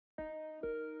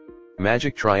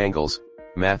Magic triangles,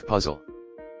 math puzzle.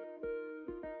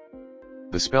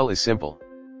 The spell is simple.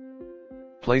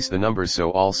 Place the numbers so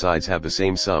all sides have the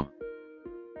same sum.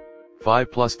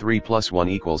 5 plus 3 plus 1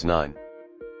 equals 9.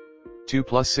 2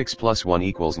 plus 6 plus 1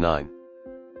 equals 9.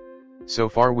 So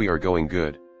far we are going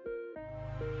good.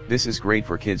 This is great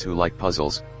for kids who like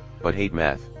puzzles, but hate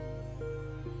math.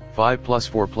 5 plus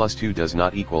 4 plus 2 does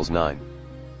not equals 9.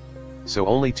 So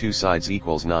only two sides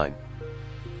equals 9.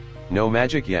 No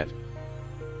magic yet.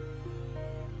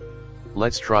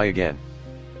 Let's try again.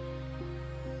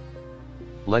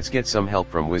 Let's get some help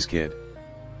from WizKid.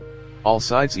 All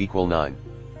sides equal 9.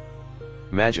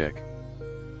 Magic.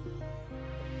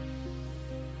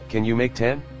 Can you make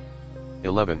 10?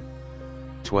 11?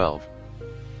 12?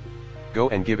 Go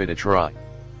and give it a try.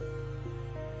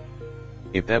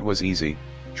 If that was easy,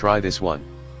 try this one.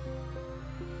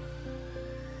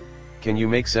 Can you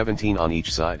make 17 on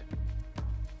each side?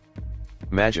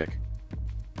 Magic.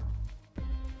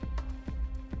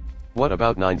 What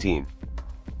about 19?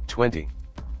 20?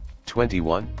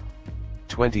 21?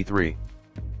 23?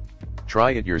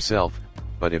 Try it yourself,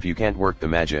 but if you can't work the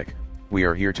magic, we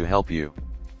are here to help you.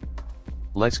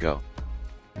 Let's go.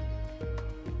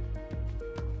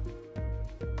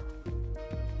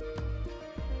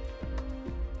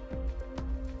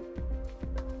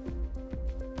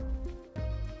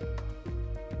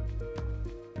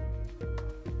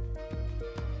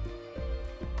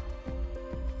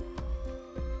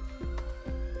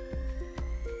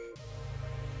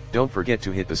 Don't forget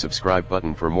to hit the subscribe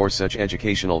button for more such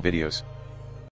educational videos.